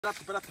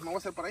Espérate, me voy a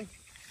hacer por ahí.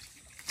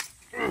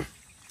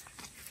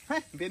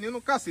 Viene uno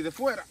casi de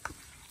fuera.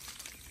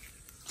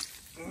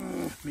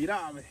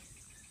 Mira, ve.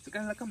 Se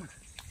cae en la cámara.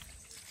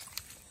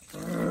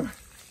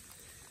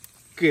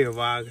 Qué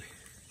bagre.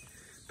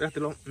 Espérate,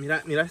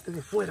 mira este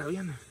de fuera,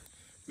 viene.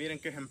 Miren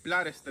qué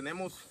ejemplares.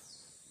 Tenemos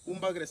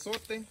un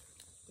bagrezote,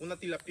 una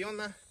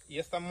tilapiona y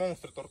esta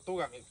monstruo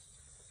tortuga, amigos.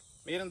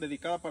 Miren,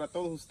 dedicada para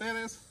todos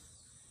ustedes.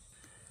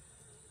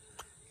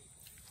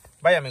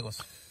 Vaya,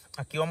 amigos,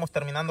 aquí vamos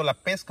terminando la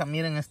pesca.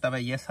 Miren esta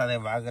belleza de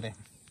bagre.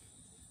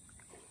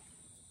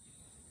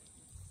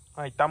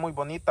 Ahí está muy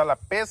bonita la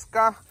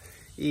pesca.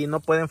 Y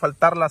no pueden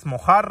faltar las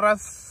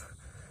mojarras.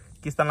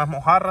 Aquí están las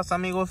mojarras,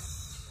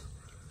 amigos.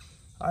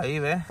 Ahí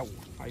ve.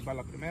 Ahí va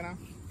la primera.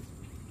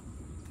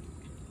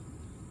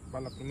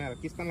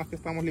 Aquí están las que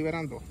estamos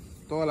liberando.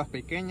 Todas las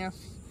pequeñas.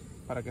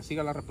 Para que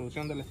siga la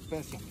reproducción de la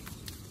especie.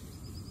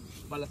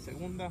 Va la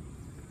segunda.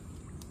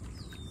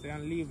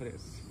 Sean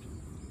libres.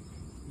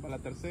 Va la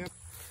tercera.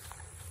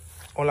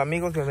 Hola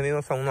amigos,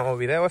 bienvenidos a un nuevo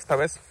video. Esta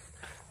vez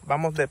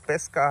vamos de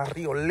pesca a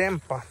río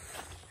Lempa.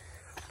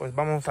 Pues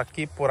vamos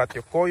aquí por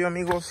Atiocoyo,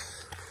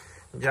 amigos.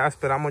 Ya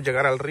esperamos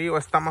llegar al río.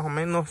 Está más o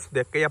menos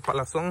de aquella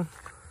palazón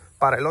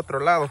para el otro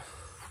lado.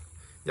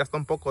 Ya está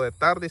un poco de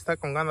tarde y está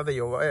con ganas de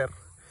llover.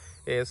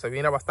 Se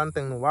viene bastante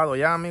ennubado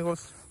ya,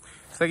 amigos.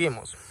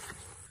 Seguimos.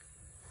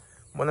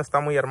 Bueno, está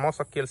muy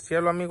hermoso aquí el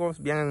cielo,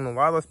 amigos. Bien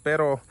ennubado.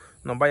 Espero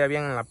nos vaya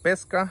bien en la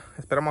pesca.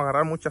 Esperamos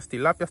agarrar muchas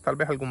tilapias, tal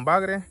vez algún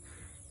bagre.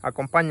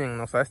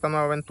 Acompáñennos a esta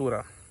nueva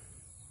aventura.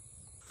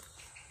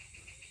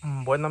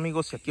 Bueno,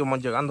 amigos, y aquí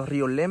vamos llegando a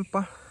río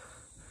Lempa.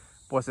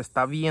 Pues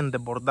está bien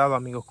desbordado,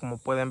 amigos. Como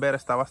pueden ver,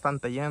 está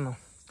bastante lleno.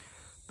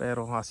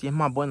 Pero así es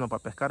más bueno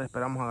para pescar.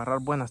 Esperamos agarrar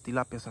buenas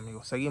tilapias,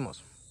 amigos.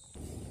 Seguimos.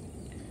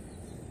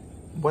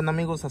 Bueno,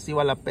 amigos, así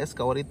va la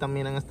pesca. Ahorita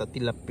miren esta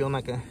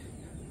tilapiona que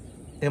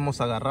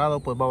hemos agarrado.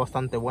 Pues va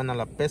bastante buena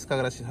la pesca,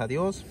 gracias a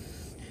Dios.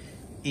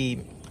 Y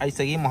ahí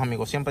seguimos,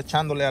 amigos, siempre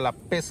echándole a la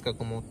pesca,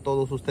 como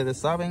todos ustedes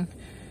saben.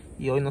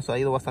 Y hoy nos ha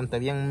ido bastante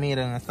bien.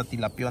 Miren esta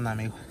tilapiona,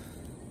 amigos.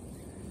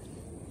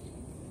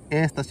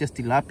 Esta sí es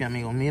tilapia,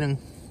 amigos. Miren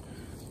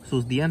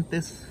sus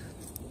dientes.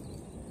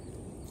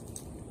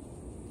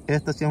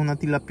 Esta sí es una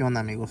tilapiona,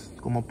 amigos.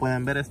 Como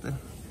pueden ver, esta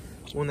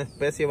es una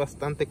especie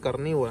bastante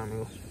carnívora,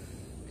 amigos.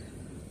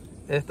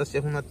 Esta sí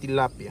es una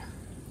tilapia.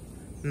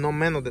 No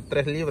menos de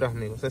 3 libras,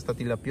 amigos. Esta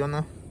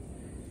tilapiona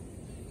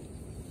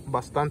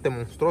bastante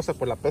monstruosa.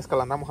 Pues la pesca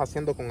la andamos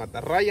haciendo con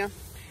atarraya.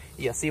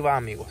 Y así va,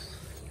 amigos.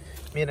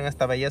 Miren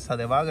esta belleza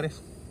de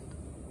bagres.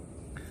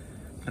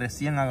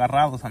 Recién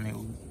agarrados,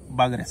 amigos.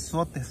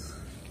 Bagresotes.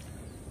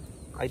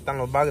 Ahí están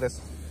los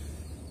bagres.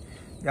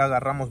 Ya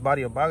agarramos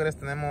varios bagres.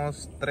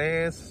 Tenemos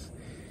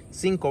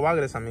 5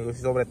 bagres, amigos.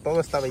 Y sobre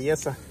todo esta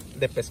belleza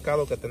de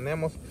pescado que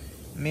tenemos.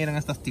 Miren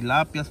estas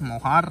tilapias,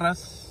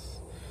 mojarras.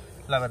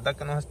 La verdad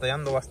que nos está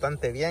yendo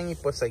bastante bien. Y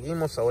pues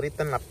seguimos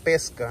ahorita en la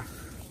pesca.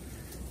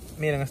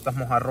 Miren estas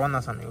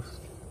mojarronas, amigos.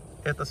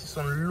 Estas sí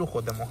son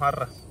lujos de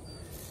mojarras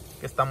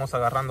que estamos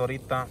agarrando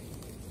ahorita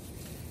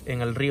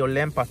en el río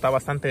Lempa. Está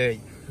bastante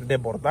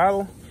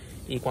desbordado.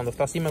 Y cuando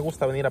está así me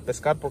gusta venir a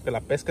pescar porque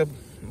la pesca es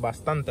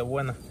bastante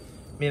buena.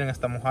 Miren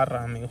esta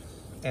mojarra, amigos.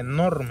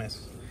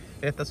 Enormes.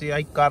 Esta sí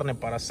hay carne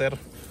para hacer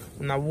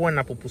una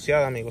buena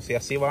pupuseada, amigos. Y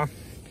así va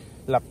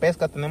la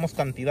pesca. Tenemos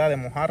cantidad de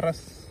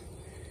mojarras.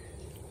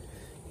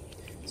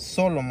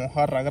 Solo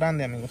mojarra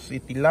grande, amigos. Y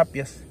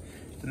tilapias.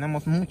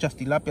 Tenemos muchas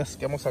tilapias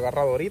que hemos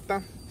agarrado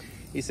ahorita.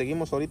 Y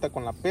seguimos ahorita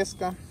con la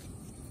pesca.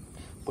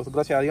 Pues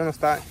gracias a Dios nos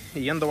está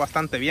yendo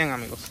bastante bien,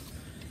 amigos.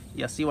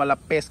 Y así va la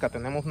pesca.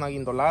 Tenemos una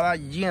guindolada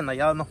llena.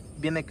 Ya nos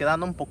viene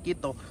quedando un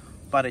poquito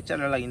para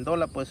echarle a la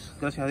guindola. Pues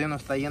gracias a Dios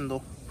nos está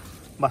yendo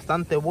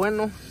bastante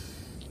bueno.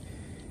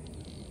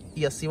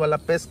 Y así va la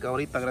pesca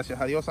ahorita, gracias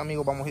a Dios,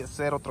 amigos. Vamos a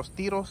hacer otros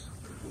tiros.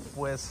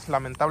 Pues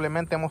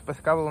lamentablemente hemos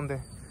pescado donde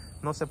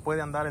no se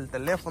puede andar el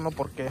teléfono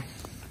porque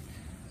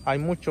hay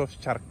muchos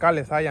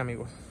charcales ahí,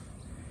 amigos.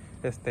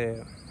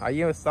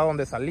 Ahí está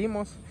donde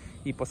salimos.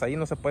 Y pues ahí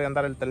no se puede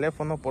andar el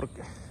teléfono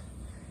porque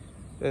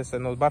se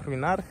nos va a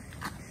arruinar.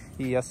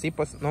 Y así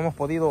pues no hemos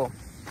podido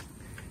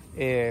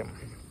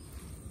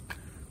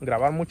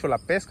grabar mucho la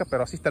pesca.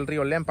 Pero así está el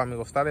río Lempa,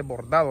 amigos. Está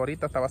desbordado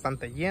ahorita, está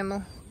bastante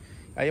lleno.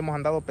 Ahí hemos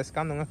andado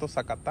pescando en estos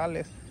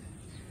zacatales.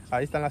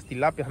 Ahí están las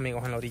tilapias,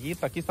 amigos, en la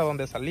orillita. Aquí está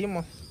donde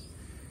salimos.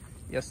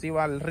 Y así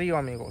va el río,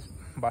 amigos.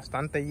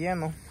 Bastante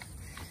lleno.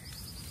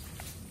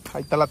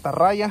 Ahí está la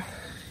atarraya.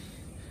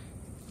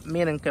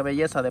 Miren qué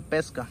belleza de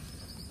pesca.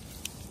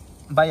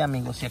 Vaya,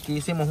 amigos, y aquí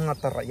hicimos un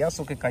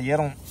atarrayazo que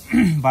cayeron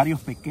varios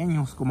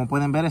pequeños. Como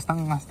pueden ver,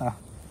 están hasta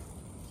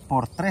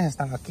por 3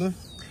 están aquí.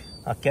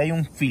 Aquí hay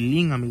un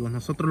filín, amigos.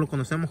 Nosotros lo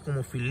conocemos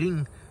como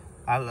filín.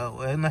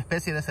 Es una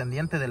especie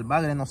descendiente del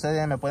bagre. No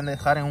sé, me pueden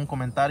dejar en un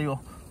comentario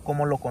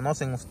cómo lo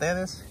conocen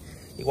ustedes.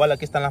 Igual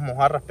aquí están las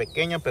mojarras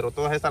pequeñas, pero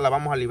todas estas las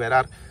vamos a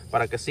liberar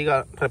para que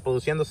siga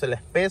reproduciendo la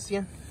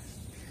especie.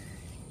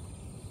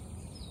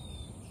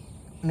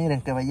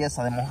 Miren qué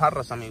belleza de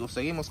mojarras, amigos.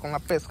 Seguimos con la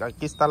pesca.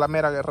 Aquí está la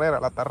mera guerrera,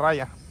 la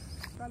atarraya.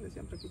 Dale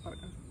siempre aquí para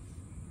acá.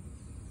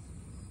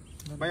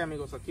 Vaya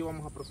amigos, aquí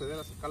vamos a proceder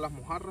a sacar las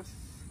mojarras.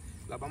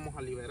 Las vamos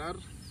a liberar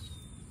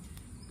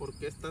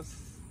porque estas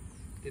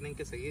tienen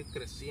que seguir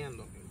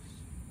creciendo, amigos.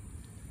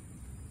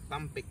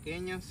 Tan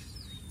pequeñas,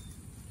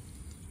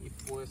 y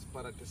pues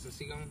para que se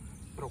sigan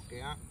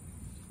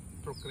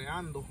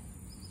procreando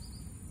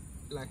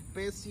la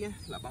especie,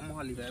 las vamos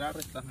a liberar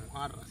estas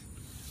mojarras.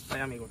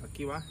 Vaya amigos,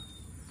 aquí va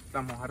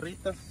las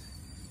mojarritas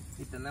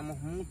y tenemos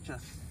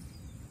muchas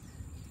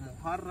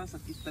mojarras.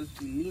 Aquí está el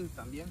filín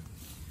también,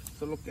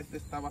 solo que este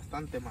está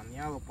bastante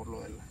maniado por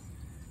lo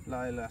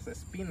de las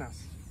espinas.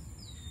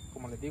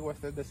 Como les digo,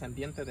 este es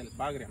descendiente del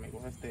bagre,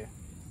 amigos,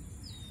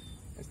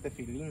 este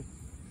filín.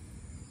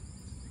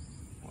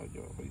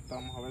 Ahorita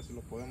vamos a ver si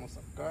lo podemos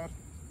sacar.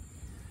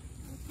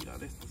 Voy a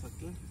tirar estos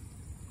aquí.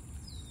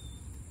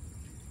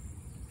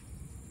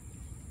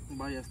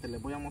 Vaya,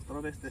 les voy a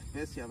mostrar esta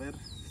especie, a ver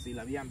si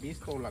la habían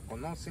visto o la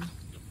conocen.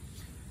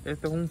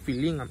 Este es un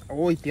filín.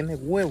 Hoy tiene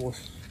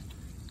huevos.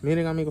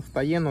 Miren amigos,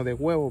 está lleno de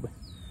huevos.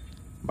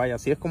 Vaya,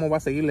 así es como va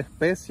a seguir la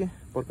especie,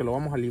 porque lo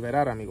vamos a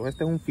liberar, amigos.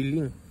 Este es un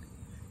filín.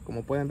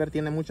 Como pueden ver,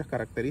 tiene muchas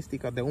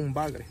características de un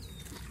bagre.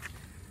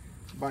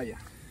 Vaya,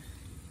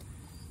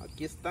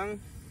 aquí están.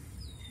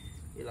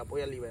 Y la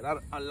voy a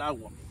liberar al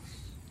agua, amigos.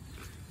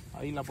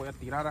 Ahí la voy a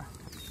tirar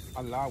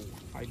al agua.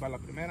 Ahí va la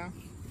primera.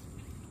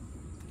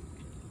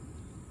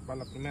 Va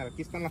la primera.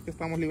 Aquí están las que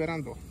estamos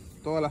liberando.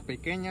 Todas las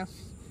pequeñas,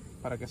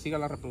 para que siga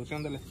la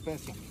reproducción de la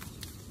especie.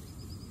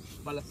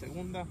 Va la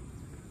segunda.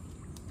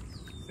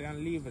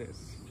 Sean libres.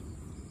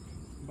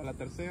 Va la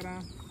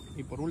tercera.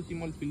 Y por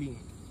último el filín.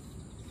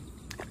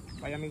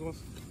 Vaya amigos.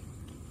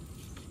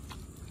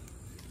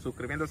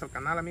 Suscribiéndose al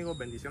canal, amigos.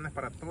 Bendiciones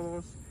para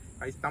todos.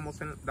 Ahí estamos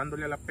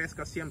dándole a la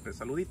pesca siempre.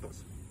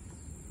 Saluditos.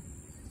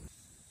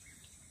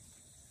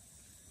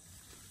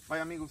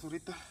 Vaya amigos,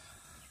 ahorita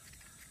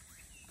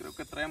creo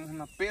que traemos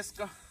una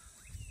pesca.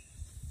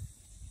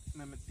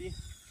 Me metí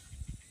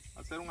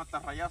a hacer un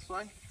atarrayazo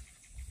ahí.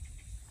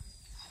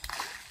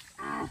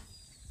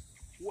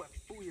 ¡Huevo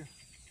tuya!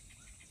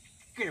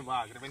 ¡Qué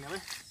bagre! Ven a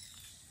ver.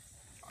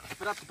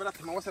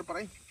 Espérate, me voy a hacer por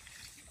ahí.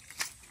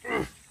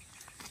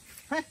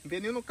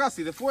 Viene uno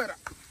casi de fuera.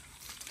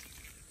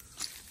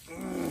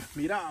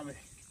 Mira, ve.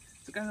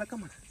 Se cae en la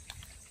cámara.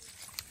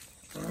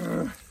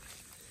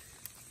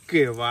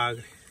 ¡Qué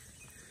bagre!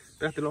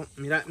 Espérate,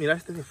 mira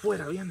este de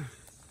fuera, viene.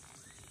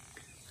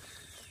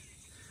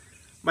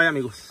 Vaya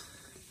amigos.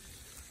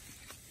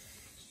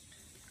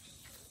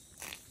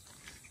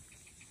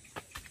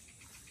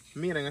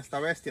 Miren esta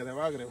bestia de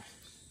bagre.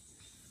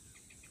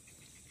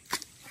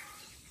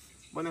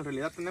 Bueno, en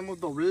realidad tenemos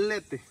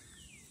doblete.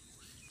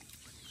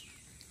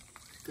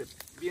 Que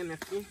viene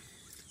aquí.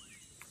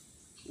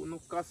 Uno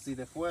casi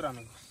de fuera,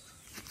 amigos.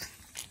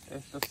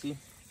 Esta sí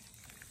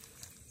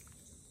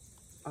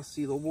ha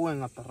sido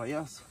buen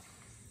atarrayazo.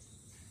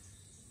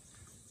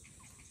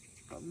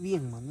 Está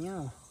bien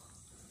maniado.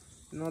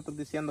 Nosotros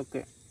diciendo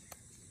que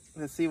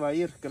se iba a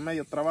ir, que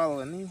medio trabado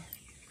venía.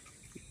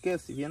 Y que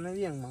si viene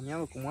bien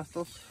maniado como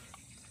estos,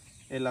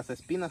 las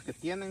espinas que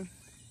tienen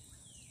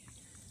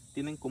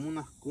como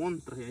unas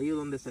contras, y ahí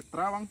donde se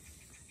traban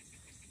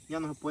ya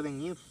no se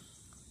pueden ir,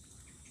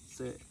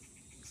 se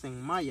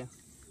enmaya.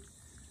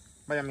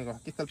 Vaya amigos,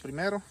 aquí está el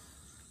primero,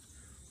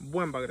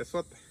 buen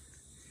bagresote.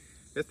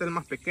 Este es el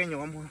más pequeño.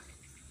 Vamos a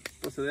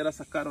proceder a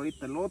sacar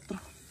ahorita el otro.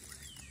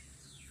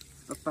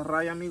 Esta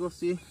atarraya, amigos,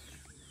 sí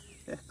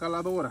es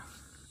escaladora.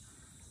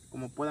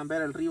 Como pueden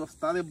ver, el río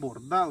está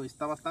desbordado y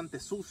está bastante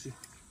sucio.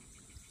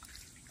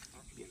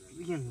 Viene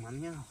bien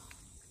maniado.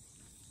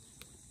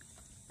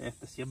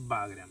 Este sí es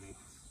bagre,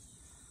 amigos.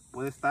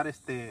 Puede estar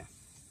de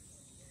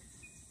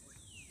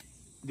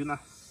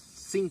unas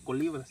 5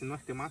 libras, si no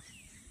es que más.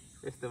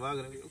 Este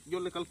bagre, yo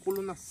le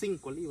calculo unas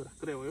 5 libras,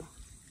 creo yo.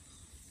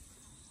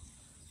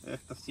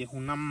 Esta sí es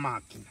una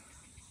máquina.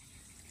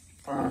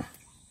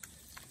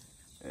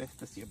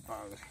 Este sí es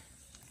bagre.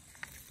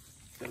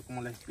 Pero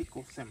como les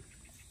explico,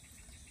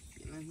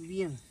 viene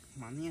bien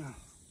maniado.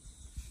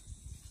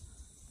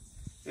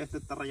 Este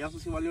tarrayazo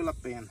sí valió la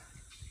pena.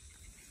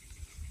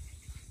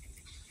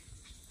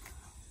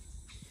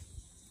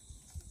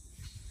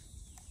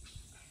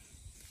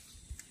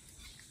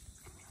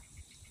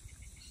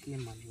 Qué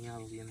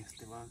maniado viene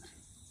este bagre.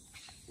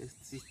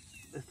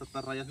 Esta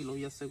atarraya sí lo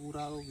había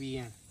asegurado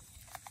bien.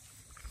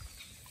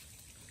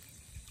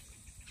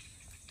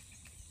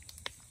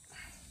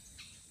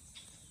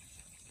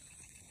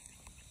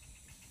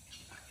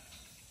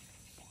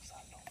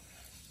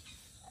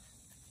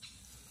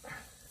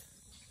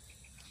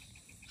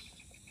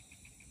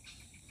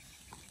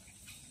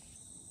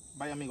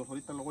 Vaya amigos,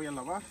 ahorita lo voy a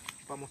lavar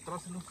para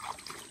mostrárselo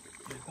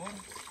mejor.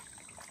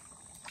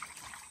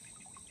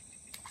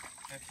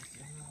 Este sí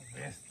es una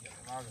bestia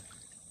de bagre.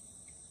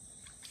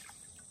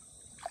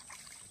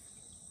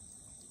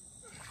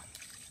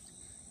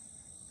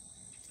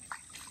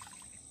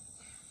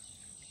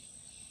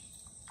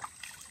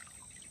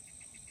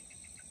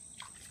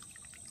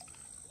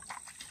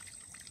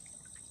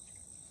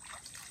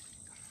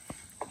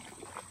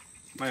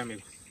 Vaya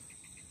amigos,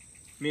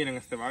 miren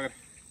este bagre.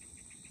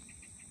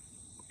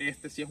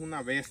 Este sí es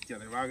una bestia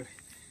de bagre.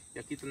 Y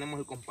aquí tenemos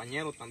el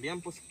compañero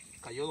también, pues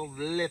cayó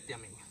doblete,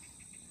 amigos.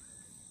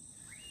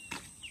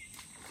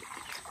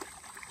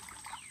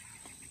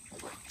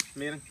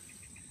 Miren,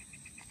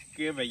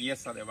 qué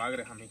belleza de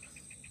bagres, amigos.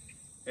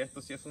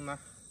 Esto sí es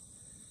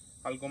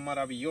algo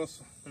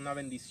maravilloso, una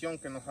bendición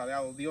que nos ha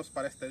dado Dios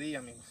para este día,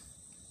 amigos.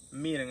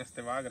 Miren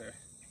este bagre.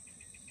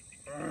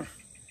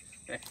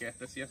 Es que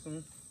este sí es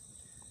un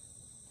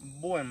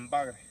buen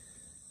bagre.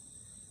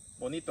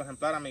 Bonito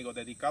ejemplar, amigos,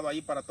 dedicado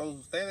ahí para todos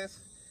ustedes,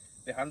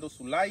 dejando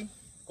su like,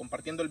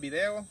 compartiendo el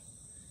video.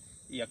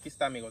 Y aquí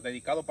está, amigos,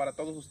 dedicado para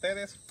todos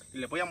ustedes. Y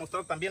les voy a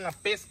mostrar también la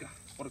pesca,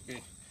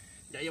 porque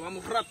ya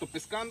llevamos rato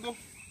pescando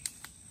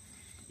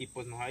y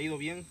pues nos ha ido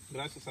bien,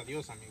 gracias a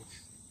Dios, amigos.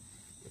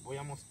 Les voy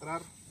a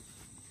mostrar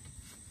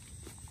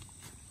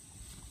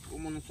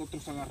cómo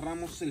nosotros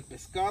agarramos el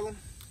pescado.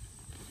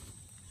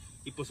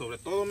 Y pues sobre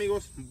todo,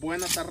 amigos,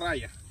 buena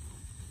atarraya.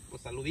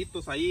 Pues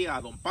saluditos ahí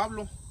a don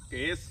Pablo,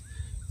 que es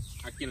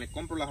a quien le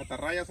compro las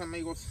atarrayas,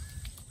 amigos.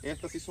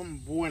 Estas sí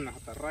son buenas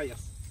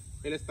atarrayas.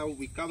 Él está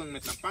ubicado en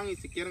Metapán y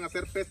si quieren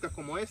hacer pescas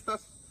como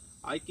estas,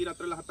 hay que ir a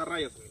traer las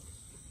atarrayas, amigos.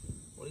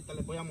 Ahorita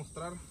les voy a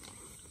mostrar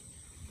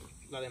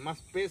la demás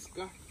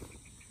pesca,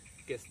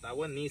 que está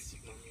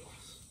buenísima,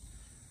 amigos.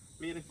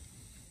 Miren,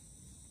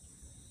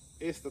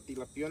 esta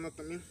tilapiona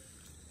también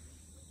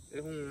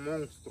es un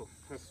monstruo,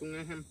 es un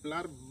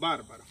ejemplar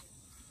bárbaro.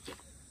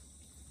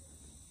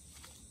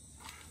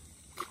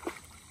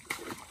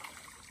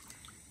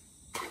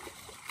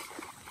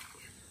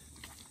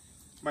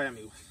 Vaya,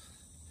 amigos,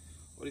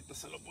 ahorita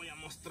se los voy a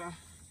mostrar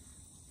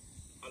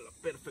a la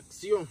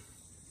perfección.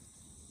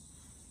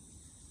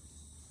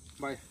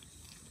 Vaya,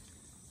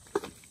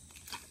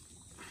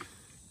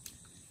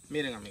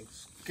 miren,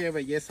 amigos, qué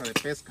belleza de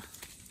pesca.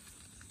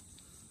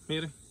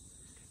 Miren,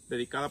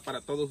 dedicada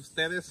para todos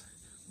ustedes.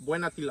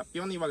 Buena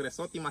tilapión y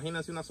bagresote.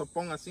 Imagínense una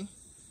sopón así,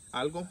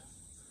 algo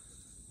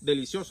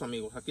delicioso,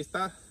 amigos. Aquí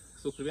está,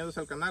 suscribiéndose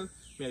al canal,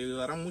 me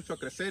ayudarán mucho a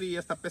crecer. Y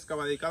esta pesca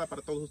va dedicada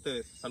para todos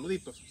ustedes.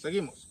 Saluditos,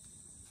 seguimos.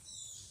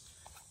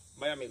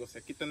 Vaya, amigos,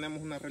 aquí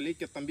tenemos una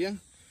reliquia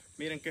también.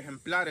 Miren qué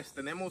ejemplares.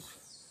 Tenemos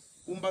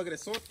un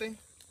bagresote,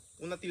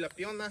 una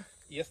tilapiona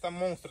y esta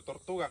monstruo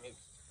tortuga, amigos.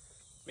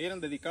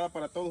 Miren, dedicada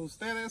para todos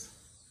ustedes.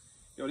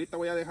 Y ahorita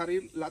voy a dejar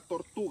ir la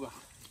tortuga.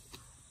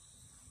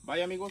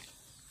 Vaya, amigos,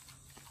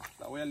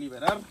 la voy a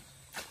liberar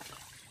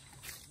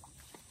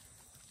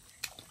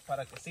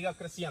para que siga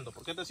creciendo,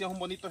 porque este sí es un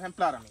bonito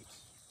ejemplar,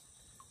 amigos.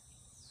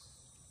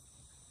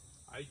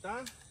 Ahí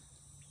está.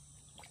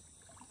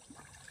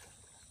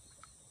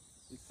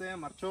 Y se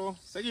marchó.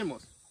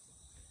 Seguimos.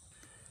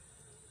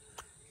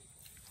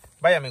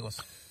 Vaya,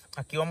 amigos,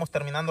 aquí vamos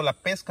terminando la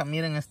pesca.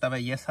 Miren esta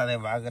belleza de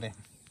bagre.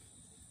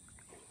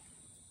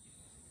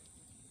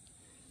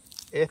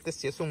 Este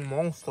sí es un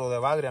monstruo de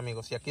bagre,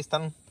 amigos. Y aquí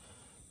están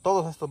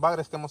todos estos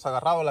bagres que hemos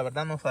agarrado. La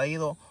verdad nos ha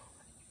ido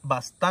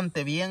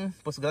bastante bien.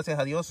 Pues gracias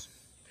a Dios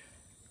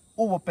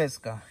hubo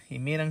pesca. Y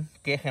miren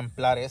qué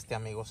ejemplar este,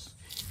 amigos.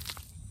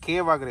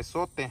 Qué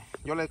bagresote.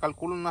 Yo le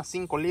calculo unas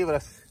 5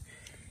 libras.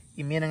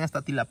 Y miren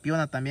esta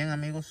tilapiona también,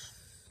 amigos,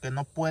 que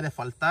no puede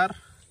faltar.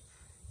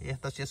 Y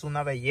esta sí es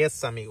una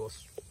belleza,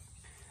 amigos,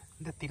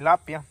 de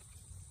tilapia.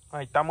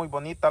 Ahí está muy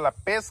bonita la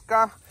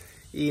pesca.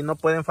 Y no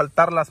pueden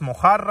faltar las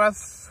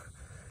mojarras.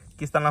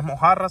 Aquí están las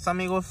mojarras,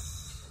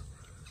 amigos.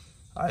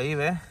 Ahí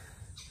ve.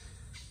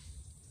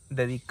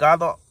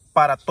 Dedicado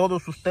para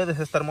todos ustedes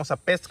esta hermosa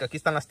pesca. Aquí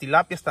están las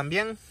tilapias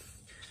también.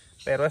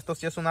 Pero esto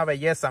sí es una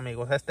belleza,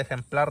 amigos. Este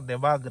ejemplar de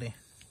bagre.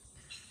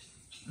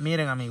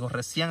 Miren, amigos,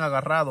 recién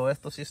agarrado.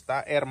 Esto sí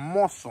está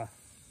hermoso.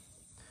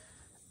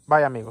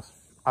 Vaya, amigos,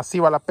 así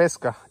va la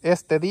pesca.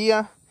 Este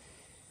día,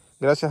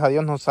 gracias a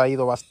Dios, nos ha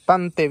ido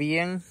bastante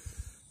bien.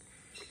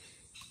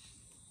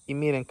 Y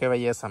miren qué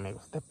belleza,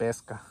 amigos, de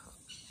pesca.